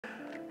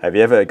Have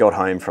you ever got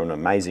home from an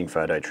amazing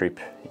photo trip,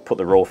 you put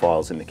the raw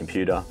files in the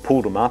computer,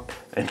 pulled them up,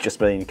 and just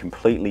been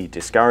completely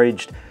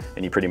discouraged,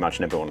 and you pretty much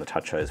never want to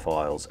touch those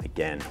files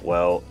again?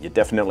 Well, you're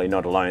definitely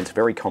not alone. It's a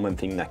very common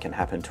thing that can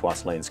happen to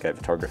us landscape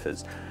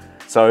photographers.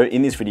 So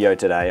in this video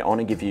today, I want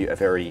to give you a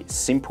very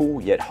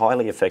simple yet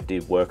highly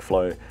effective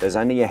workflow. There's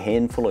only a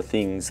handful of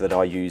things that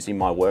I use in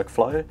my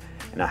workflow,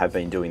 and I have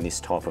been doing this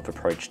type of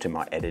approach to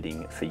my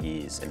editing for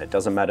years. And it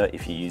doesn't matter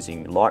if you're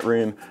using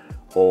Lightroom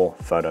or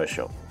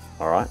Photoshop.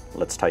 All right,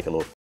 let's take a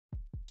look.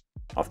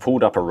 I've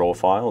pulled up a raw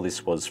file.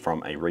 This was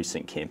from a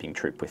recent camping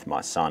trip with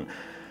my son.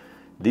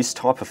 This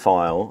type of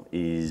file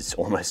is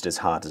almost as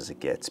hard as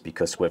it gets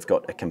because we've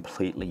got a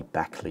completely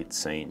backlit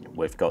scene.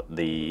 We've got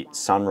the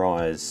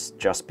sunrise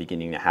just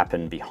beginning to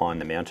happen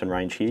behind the mountain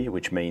range here,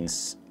 which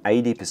means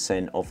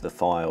 80% of the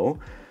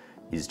file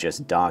is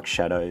just dark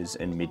shadows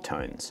and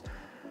midtones.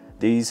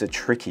 These are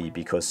tricky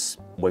because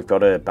we've got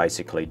to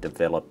basically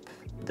develop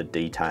the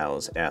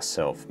details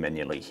ourselves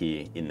manually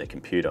here in the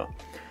computer.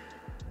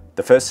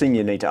 The first thing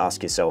you need to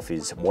ask yourself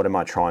is, what am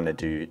I trying to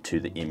do to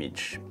the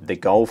image? The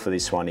goal for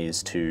this one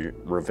is to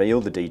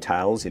reveal the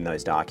details in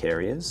those dark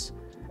areas,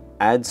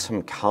 add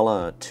some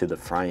color to the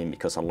frame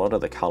because a lot of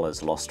the color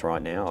is lost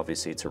right now.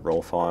 Obviously it's a raw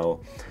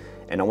file,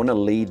 and I want to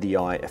lead the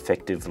eye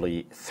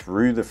effectively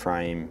through the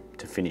frame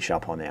to finish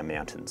up on our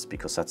mountains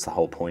because that's the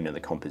whole point of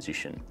the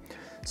composition.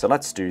 So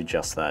let's do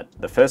just that.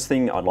 The first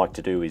thing I'd like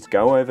to do is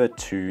go over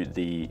to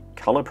the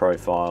color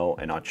profile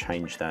and I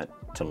change that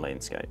to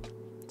landscape.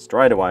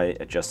 Straight away,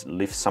 it just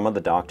lifts some of the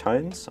dark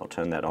tones. I'll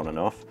turn that on and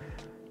off.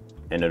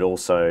 And it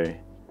also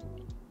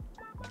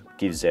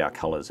gives our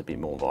colors a bit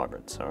more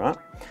vibrance, all right?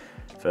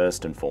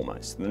 First and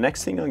foremost. The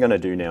next thing I'm gonna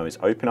do now is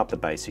open up the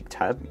basic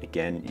tab.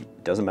 Again,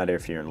 it doesn't matter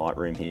if you're in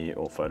Lightroom here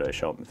or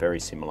Photoshop, very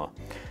similar.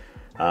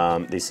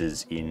 This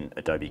is in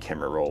Adobe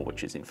Camera Raw,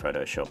 which is in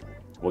Photoshop.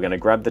 We're gonna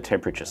grab the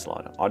temperature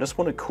slider. I just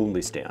wanna cool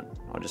this down.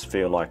 I just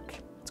feel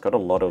like it's got a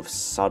lot of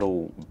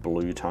subtle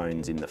blue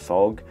tones in the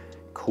fog.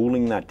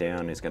 Cooling that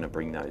down is gonna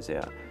bring those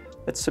out.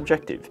 It's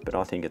subjective, but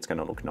I think it's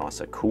gonna look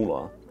nicer,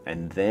 cooler.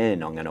 And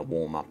then I'm gonna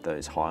warm up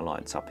those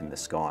highlights up in the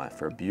sky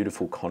for a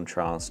beautiful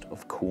contrast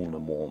of cool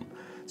and warm.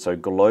 So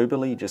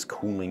globally, just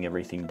cooling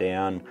everything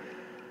down.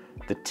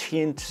 The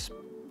tint,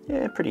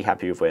 yeah, pretty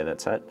happy with where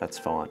that's at, that's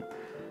fine.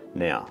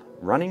 Now,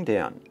 running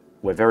down,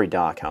 we're very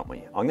dark, aren't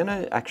we? I'm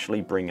gonna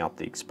actually bring up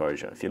the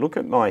exposure. If you look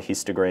at my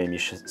histogram, you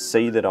should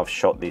see that I've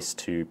shot this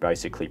to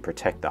basically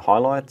protect the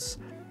highlights,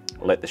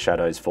 let the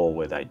shadows fall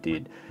where they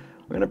did.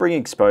 I'm gonna bring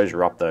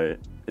exposure up though.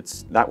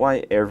 It's that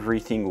way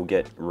everything will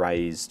get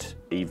raised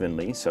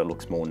evenly so it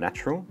looks more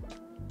natural.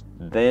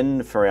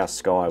 Then for our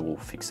sky, we'll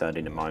fix that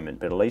in a moment,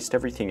 but at least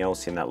everything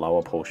else in that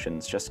lower portion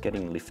is just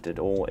getting lifted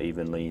all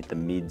evenly, the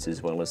mids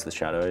as well as the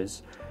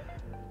shadows.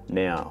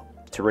 Now,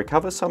 to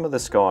recover some of the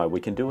sky, we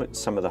can do it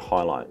some of the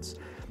highlights.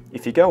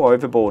 If you go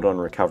overboard on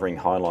recovering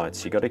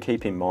highlights, you got to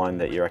keep in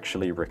mind that you're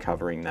actually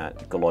recovering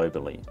that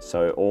globally.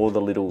 So all the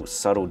little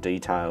subtle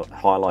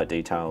highlight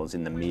details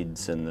in the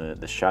mids and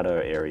the shadow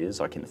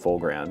areas, like in the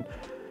foreground,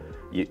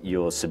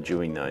 you're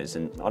subduing those,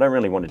 and I don't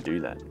really want to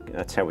do that.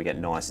 That's how we get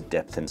nice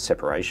depth and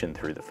separation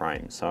through the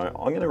frame. So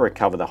I'm going to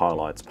recover the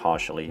highlights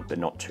partially, but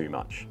not too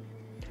much.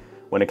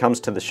 When it comes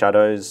to the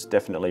shadows,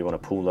 definitely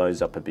want to pull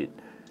those up a bit.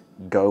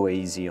 Go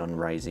easy on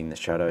raising the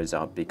shadows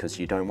up because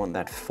you don't want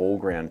that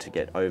foreground to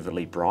get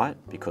overly bright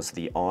because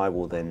the eye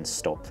will then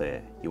stop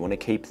there. You want to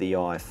keep the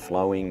eye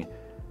flowing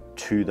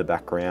to the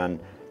background.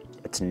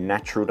 It's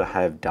natural to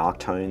have dark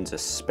tones,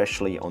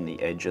 especially on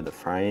the edge of the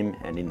frame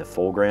and in the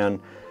foreground.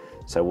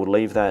 So we'll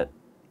leave that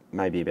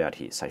maybe about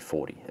here, say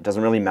 40. It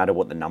doesn't really matter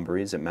what the number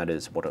is, it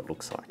matters what it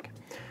looks like.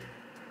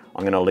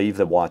 I'm going to leave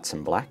the whites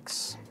and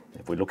blacks.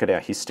 If we look at our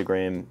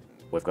histogram,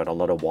 we've got a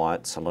lot of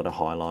whites, a lot of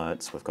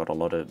highlights, we've got a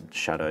lot of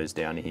shadows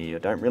down here.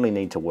 Don't really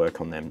need to work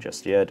on them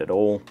just yet at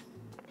all.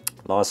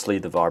 Lastly,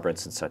 the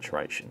vibrance and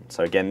saturation.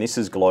 So again, this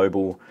is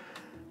global.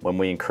 When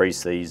we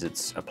increase these,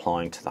 it's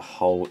applying to the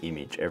whole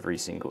image, every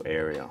single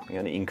area. I'm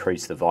going to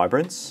increase the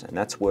vibrance, and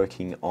that's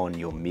working on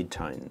your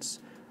midtones,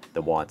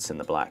 the whites and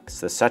the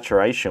blacks. The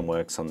saturation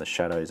works on the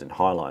shadows and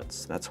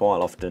highlights. That's why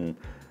often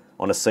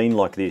on a scene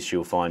like this,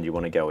 you'll find you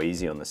want to go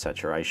easy on the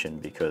saturation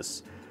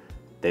because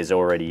there's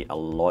already a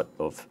lot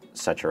of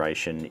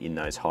saturation in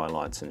those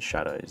highlights and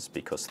shadows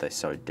because they're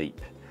so deep.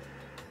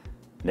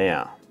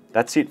 Now,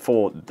 that's it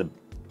for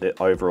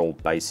the overall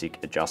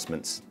basic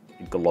adjustments,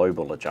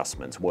 global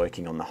adjustments,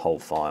 working on the whole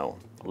file.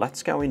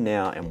 Let's go in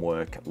now and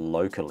work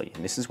locally.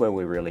 And this is where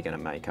we're really going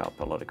to make up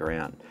a lot of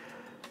ground.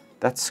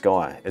 That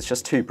sky, it's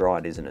just too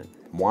bright, isn't it?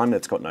 One,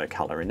 it's got no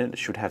color in it. It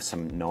should have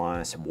some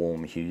nice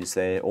warm hues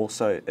there.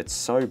 Also, it's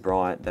so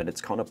bright that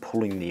it's kind of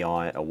pulling the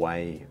eye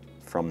away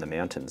from the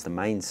mountains, the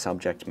main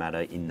subject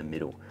matter in the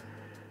middle.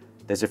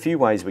 There's a few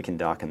ways we can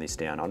darken this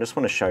down. I just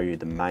want to show you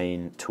the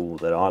main tool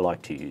that I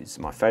like to use,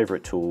 my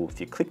favorite tool. If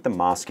you click the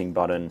masking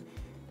button,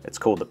 it's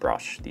called the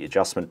brush, the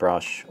adjustment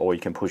brush, or you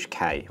can push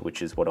K,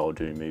 which is what I'll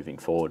do moving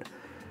forward.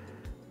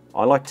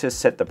 I like to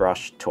set the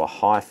brush to a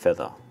high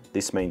feather.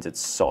 This means it's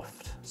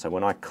soft. So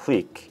when I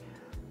click,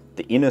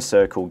 The inner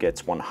circle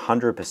gets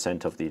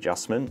 100% of the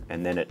adjustment,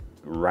 and then it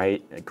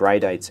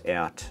gradates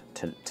out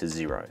to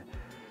 0.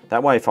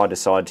 That way, if I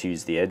decide to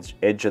use the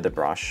edge of the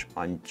brush,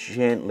 I'm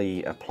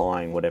gently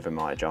applying whatever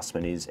my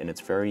adjustment is, and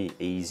it's very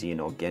easy and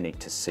organic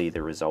to see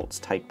the results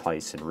take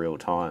place in real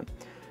time.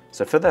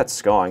 So for that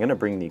sky, I'm going to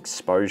bring the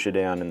exposure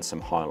down and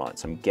some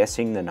highlights. I'm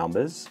guessing the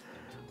numbers.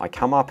 I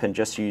come up and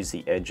just use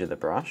the edge of the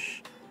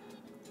brush.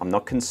 I'm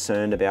not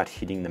concerned about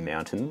hitting the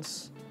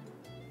mountains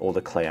or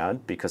the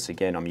cloud, because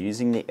again, I'm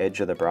using the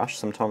edge of the brush.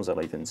 Sometimes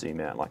I'll even zoom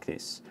out like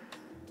this.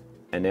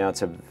 And now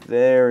it's a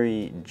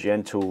very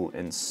gentle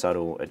and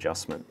subtle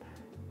adjustment.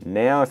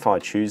 Now, if I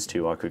choose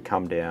to, I could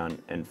come down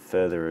and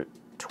further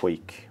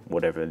tweak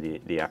whatever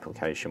the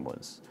application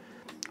was.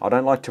 I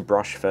don't like to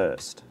brush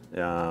first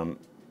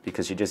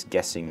because you're just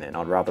guessing then.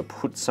 I'd rather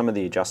put some of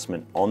the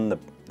adjustment on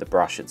the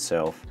brush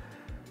itself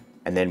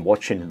and then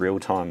watch in real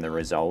time the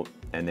result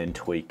and then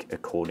tweak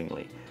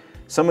accordingly.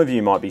 Some of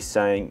you might be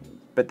saying,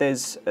 but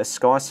there's a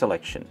sky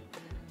selection.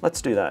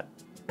 Let's do that.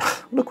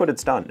 Look what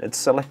it's done. It's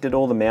selected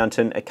all the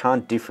mountain. It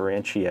can't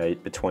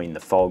differentiate between the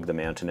fog, the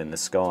mountain, and the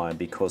sky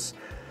because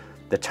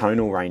the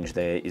tonal range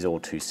there is all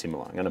too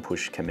similar. I'm going to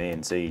push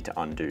Command Z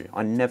to undo.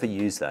 I never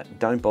use that.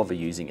 Don't bother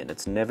using it.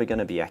 It's never going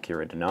to be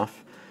accurate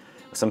enough.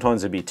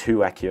 Sometimes it'd be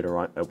too accurate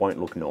or it won't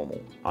look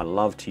normal. I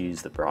love to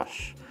use the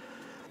brush.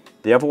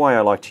 The other way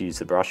I like to use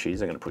the brush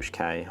is I'm going to push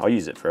K. I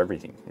use it for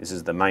everything. This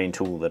is the main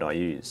tool that I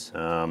use.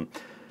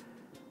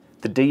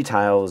 The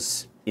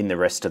details in the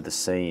rest of the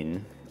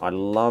scene, I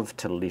love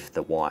to lift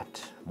the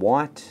white.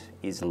 White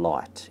is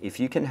light. If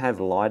you can have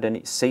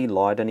see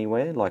light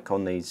anywhere, like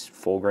on these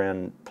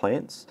foreground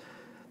plants,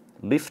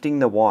 lifting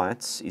the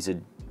whites is a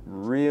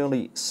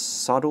really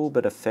subtle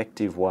but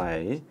effective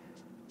way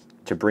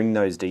to bring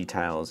those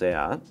details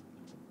out.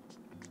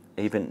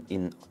 Even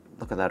in,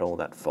 look at that, all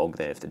that fog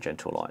there, the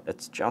gentle light.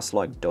 It's just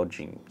like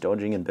dodging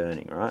and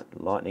burning, right?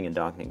 Lightning and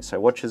darkening. So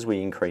watch as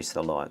we increase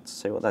the lights.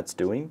 See what that's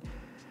doing?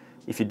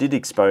 If you did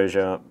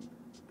exposure,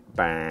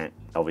 bang,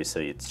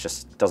 obviously it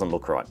just doesn't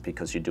look right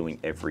because you're doing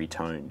every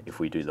tone. If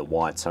we do the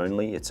whites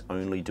only, it's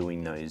only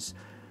doing those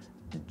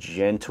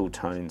gentle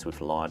tones with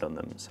light on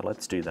them. So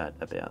let's do that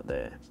about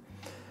there.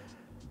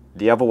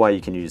 The other way you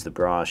can use the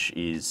brush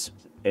is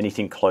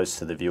anything close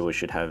to the viewer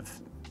should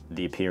have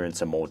the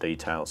appearance of more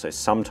detail. So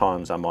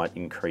sometimes I might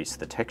increase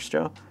the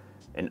texture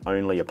and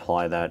only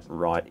apply that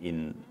right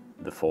in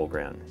the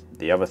foreground.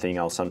 The other thing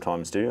I'll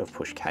sometimes do, I've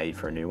pushed K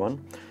for a new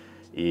one,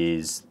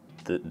 is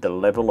the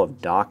level of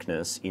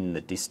darkness in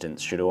the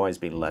distance should always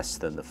be less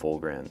than the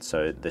foreground.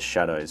 So the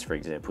shadows, for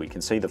example, you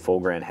can see the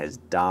foreground has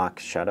dark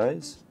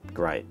shadows.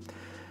 Great.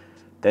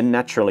 Then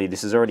naturally,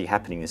 this is already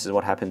happening. This is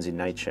what happens in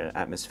nature,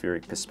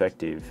 atmospheric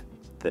perspective.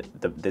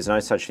 There's no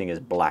such thing as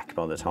black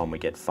by the time we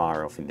get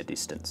far off in the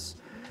distance.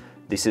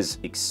 This is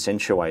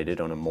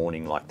accentuated on a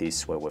morning like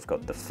this where we've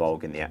got the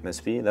fog in the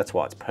atmosphere. That's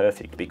why it's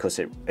perfect, because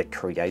it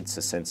creates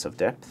a sense of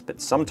depth.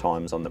 But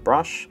sometimes on the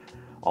brush,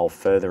 I'll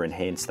further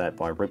enhance that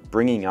by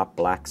bringing up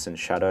blacks and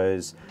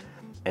shadows,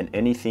 and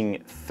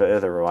anything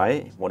further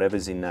away,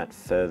 whatever's in that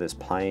furthest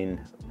plane,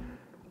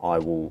 I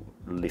will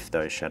lift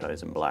those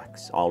shadows and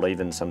blacks. I'll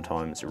even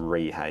sometimes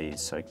rehaze,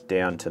 so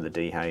down to the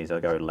dehaze,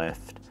 I go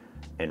left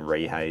and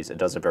rehaze. It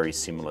does a very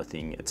similar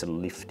thing. It's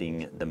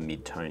lifting the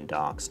mid-tone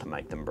darks to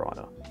make them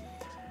brighter.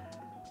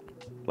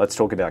 Let's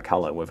talk about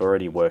color. We've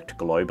already worked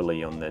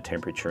globally on the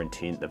temperature and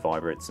tint, the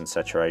vibrates and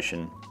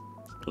saturation.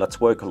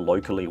 Let's work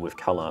locally with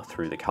color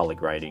through the color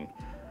grading.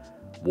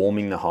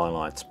 Warming the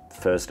highlights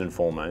first and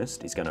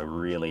foremost is going to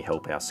really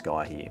help our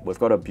sky here. We've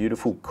got a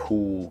beautiful,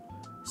 cool,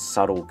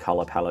 subtle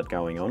color palette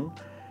going on.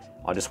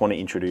 I just want to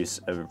introduce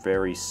a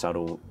very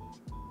subtle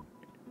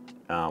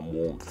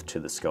warmth to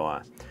the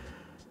sky.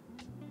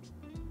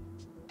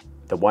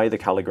 The way the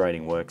color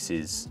grading works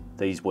is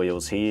these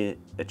wheels here,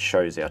 it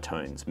shows our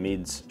tones,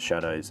 mids,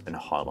 shadows, and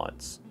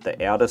highlights.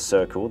 The outer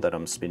circle that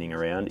I'm spinning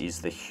around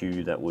is the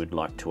hue that we'd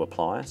like to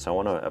apply. So I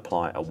want to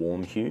apply a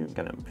warm hue. I'm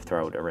going to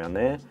throw it around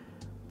there.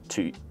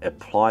 To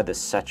apply the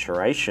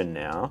saturation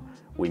now,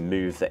 we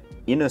move the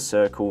inner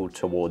circle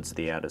towards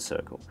the outer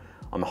circle.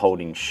 I'm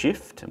holding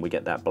shift and we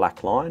get that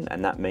black line,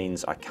 and that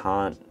means I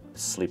can't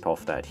slip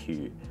off that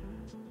hue.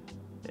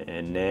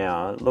 And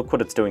now look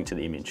what it's doing to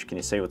the image. Can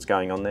you see what's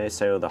going on there?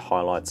 See how the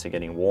highlights are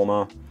getting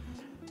warmer.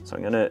 So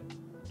I'm going to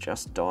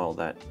just dial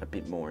that a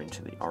bit more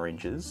into the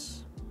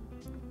oranges,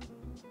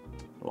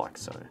 like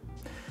so.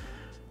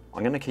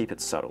 I'm going to keep it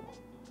subtle.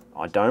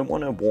 I don't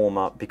want to warm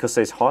up because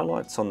there's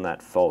highlights on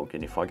that fog,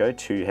 and if I go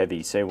too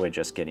heavy, see we're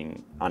just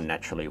getting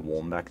unnaturally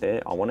warm back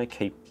there. I want to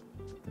keep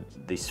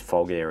this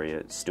fog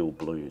area still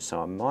blue,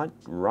 so I might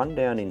run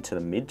down into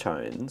the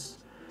mid-tones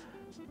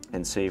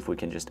and see if we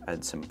can just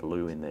add some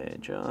blue in there,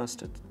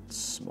 just a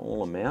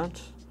small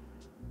amount,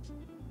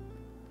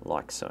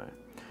 like so.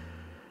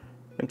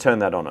 And turn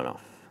that on and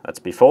off. That's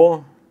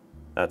before,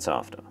 that's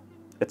after.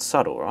 It's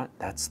subtle, right?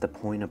 That's the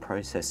point of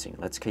processing.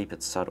 Let's keep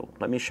it subtle.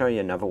 Let me show you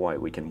another way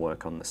we can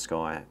work on the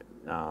sky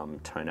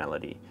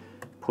tonality.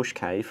 Push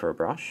K for a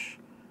brush.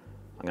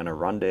 I'm going to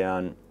run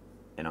down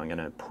and I'm going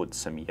to put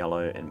some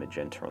yellow and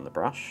magenta on the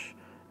brush.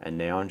 And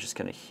now I'm just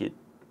going to hit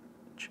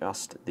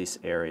just this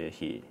area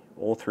here,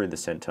 all through the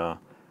center.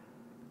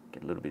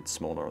 Get a little bit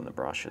smaller on the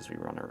brush as we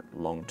run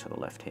along to the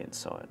left-hand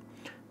side.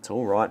 It's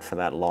all right for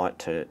that light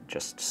to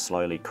just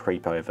slowly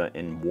creep over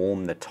and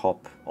warm the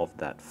top of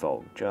that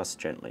fog, just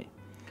gently.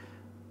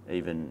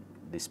 Even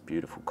this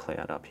beautiful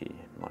cloud up here,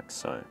 like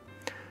so.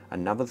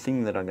 Another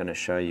thing that I'm going to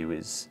show you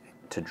is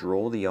to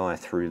draw the eye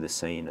through the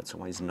scene. It's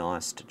always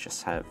nice to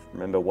just have,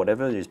 remember,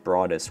 whatever is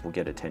brightest will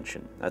get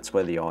attention. That's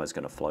where the eye is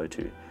going to flow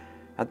to.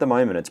 At the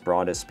moment, it's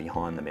brightest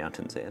behind the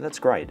mountains there. That's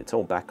great. It's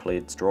all backlit,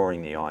 it's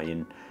drawing the eye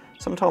in.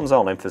 Sometimes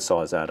I'll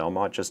emphasize that. I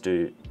might just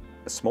do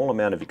a small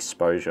amount of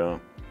exposure,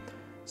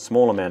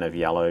 small amount of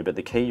yellow, but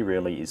the key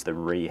really is the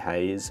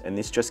rehaze, and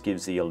this just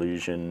gives the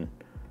illusion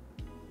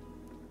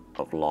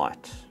of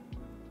light.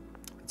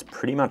 It's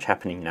pretty much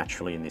happening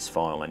naturally in this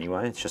file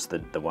anyway. It's just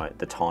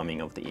the timing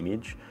of the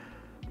image,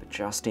 but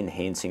just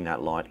enhancing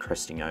that light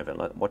cresting over.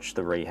 Watch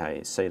the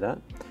rehaze, see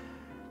that?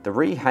 The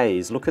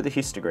rehaze, look at the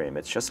histogram,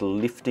 it's just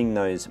lifting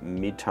those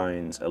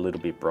midtones a little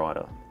bit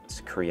brighter.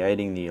 It's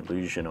creating the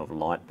illusion of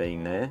light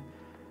being there.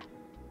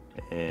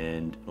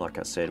 And like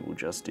I said, we'll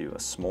just do a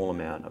small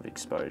amount of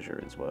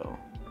exposure as well.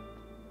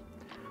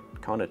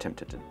 I'm kind of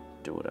tempted to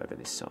do it over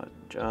this side,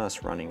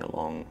 just running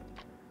along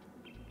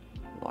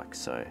like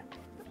so.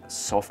 A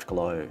soft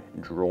glow,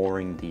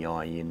 drawing the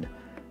eye in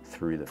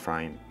through the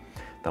frame.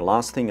 The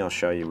last thing I'll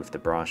show you with the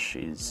brush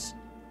is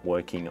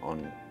working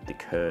on the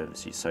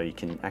curves, so you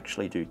can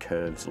actually do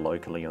curves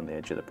locally on the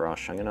edge of the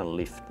brush. I'm going to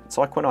lift, it's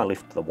like when I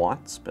lift the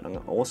whites, but I'm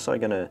also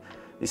going to,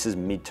 this is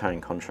mid-tone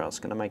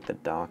contrast, going to make the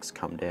darks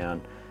come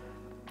down.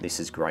 This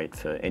is great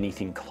for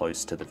anything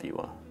close to the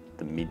viewer,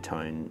 the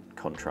mid-tone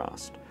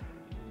contrast.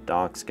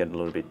 Darks get a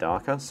little bit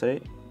darker,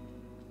 see?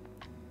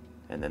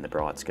 And then the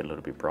brights get a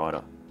little bit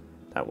brighter.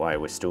 That way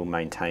we're still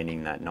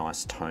maintaining that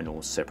nice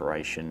tonal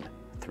separation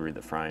through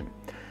the frame.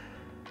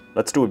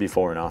 Let's do a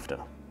before and after.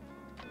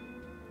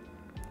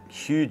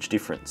 Huge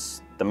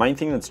difference. The main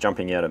thing that's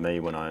jumping out at me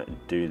when I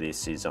do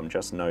this is I'm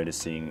just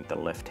noticing the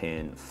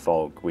left-hand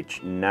fog,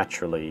 which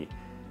naturally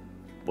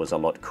was a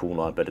lot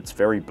cooler, but it's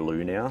very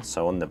blue now.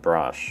 So on the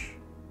brush,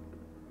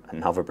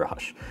 another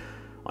brush,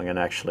 I'm going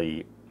to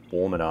actually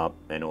warm it up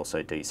and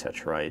also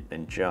desaturate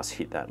and just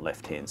hit that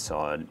left-hand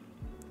side,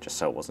 just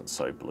so it wasn't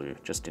so blue,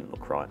 just didn't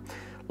look right.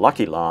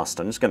 Lucky last,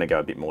 I'm just going to go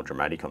a bit more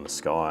dramatic on the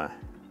sky.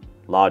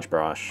 Large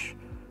brush,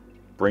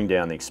 bring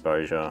down the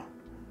exposure,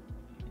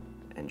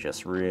 and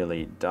just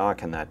really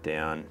darken that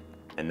down,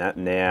 and that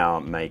now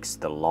makes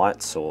the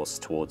light source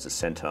towards the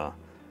center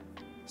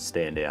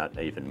stand out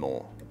even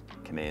more.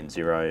 Command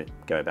 0,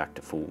 go back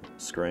to full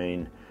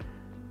screen.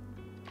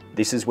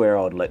 This is where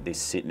I'd let this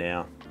sit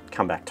now,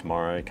 come back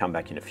tomorrow, come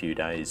back in a few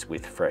days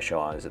with fresh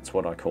eyes. It's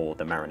what I call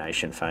the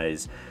marination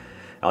phase.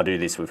 I'll do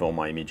this with all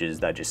my images.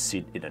 They just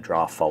sit in a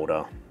draft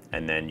folder,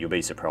 and then you'll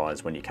be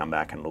surprised when you come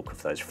back and look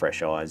with those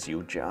fresh eyes.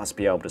 You'll just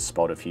be able to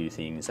spot a few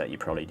things that you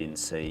probably didn't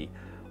see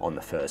on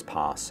the first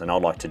pass, and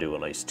I'd like to do at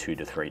least 2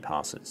 to 3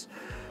 passes.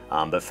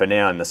 But for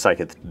now, in the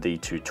sake of the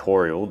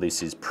tutorial,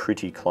 this is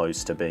pretty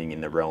close to being in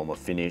the realm of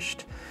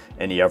finished.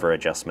 Any other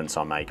adjustments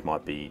I make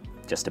might be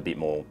just a bit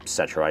more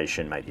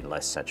saturation, maybe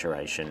less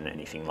saturation,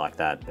 anything like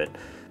that. But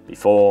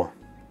before,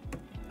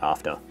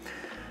 after.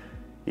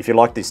 If you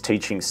like this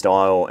teaching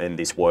style and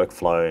this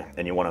workflow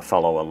and you want to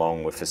follow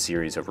along with a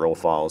series of raw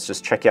files,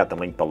 just check out the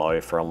link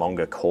below for a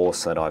longer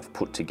course that I've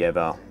put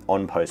together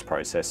on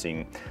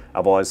post-processing.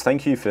 Otherwise,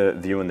 thank you for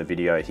viewing the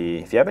video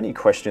here. If you have any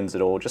questions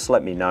at all, just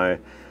let me know.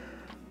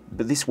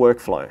 But this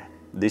workflow,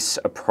 this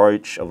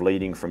approach of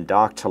leading from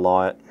dark to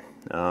light,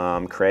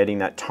 creating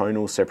that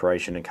tonal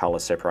separation and color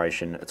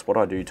separation, it's what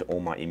I do to all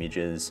my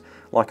images.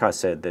 Like I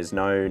said, there's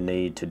no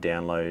need to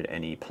download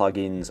any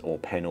plugins or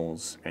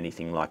panels,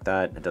 anything like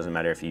that. It doesn't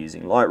matter if you're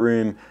using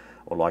Lightroom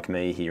or like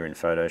me here in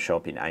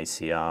Photoshop in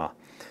ACR,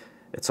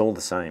 it's all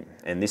the same.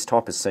 And this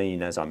type of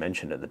scene, as I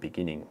mentioned at the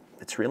beginning,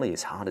 it's really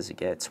as hard as it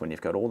gets when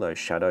you've got all those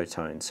shadow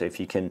tones. So if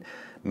you can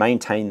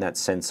maintain that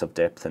sense of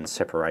depth and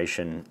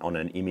separation on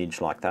an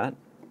image like that,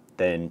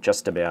 then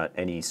just about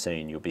any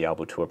scene you'll be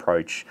able to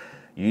approach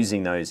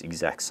using those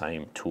exact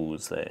same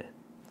tools there.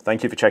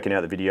 Thank you for checking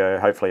out the video.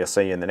 Hopefully I'll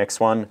see you in the next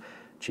one.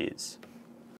 Cheers.